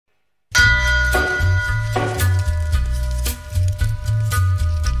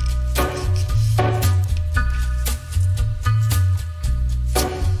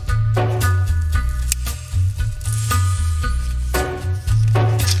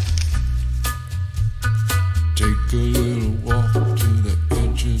take a little walk to the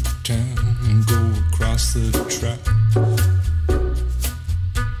edge of town and go across the track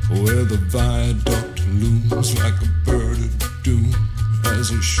where the viaduct looms like a bird of doom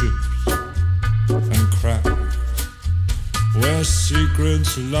as it ships and cracks, where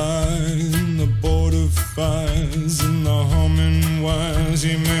secrets lie in the border fires and the humming wires.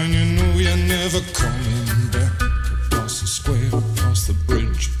 Yeah, man, you know you're never coming back. Across the square, across the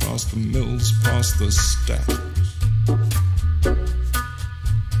bridge, across the mills, past the stacks.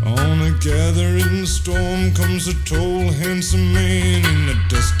 On a gathering storm comes a tall, handsome man in a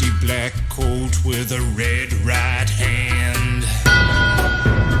dusty black coat with a red right hand.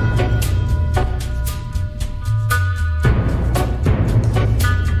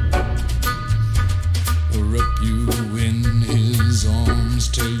 Wrap you in his arms,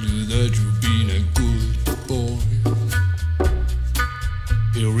 tell you that you've been a good boy.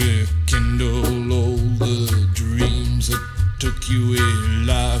 He'll rekindle all the dreams that took you a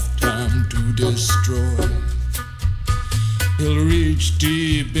lifetime to destroy. He'll reach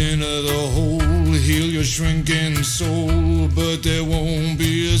deep into the hole, heal your shrinking soul, but there won't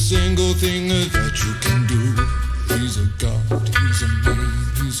be a single thing that you can do. He's a god, he's a man,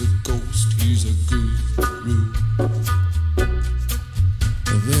 he's a ghost, he's a guru.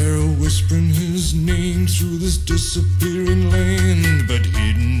 They're whispering his name through this disappearing land, but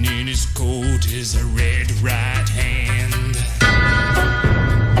hidden in his coat is a red right hand.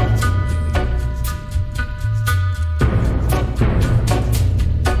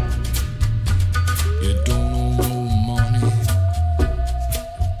 You don't owe no money,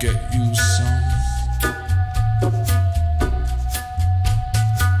 get you some.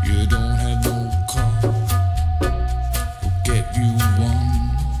 You don't have no car, we'll get you one.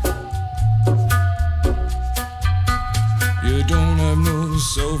 You don't have no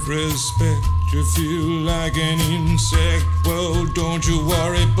self-respect, you feel like an insect. Well, don't you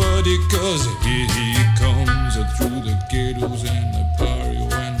worry, buddy, cause here he comes through the ghettos and the barrio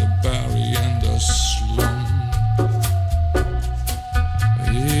and the barry and the slum.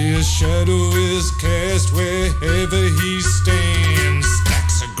 His shadow is cast wherever he stands,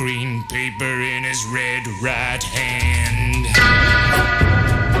 stacks of green paper in his red right hand.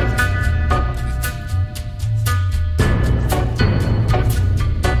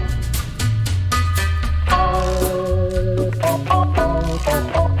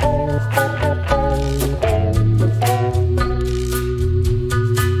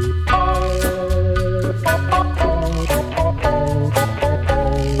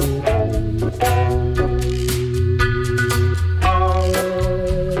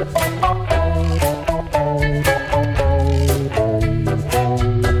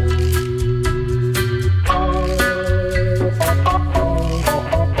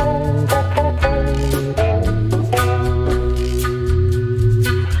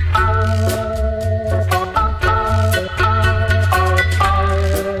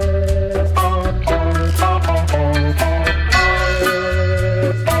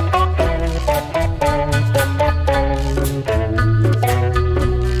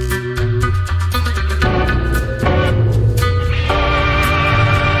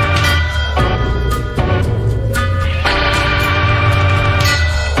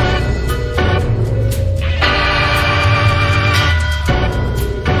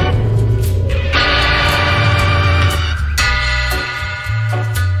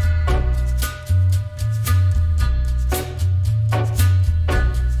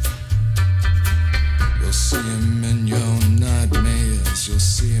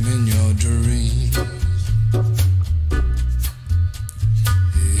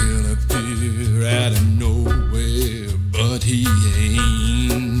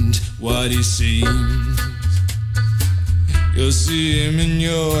 You'll see him in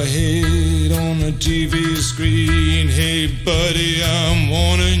your head on the TV screen. Hey buddy, I'm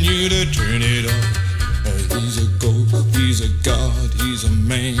warning you to turn it off. He's a ghost, he's a god, he's a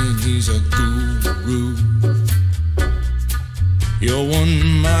man, he's a guru. You're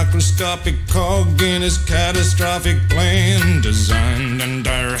one microscopic cog in his catastrophic plan, designed and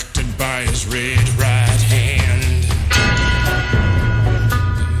directed by his red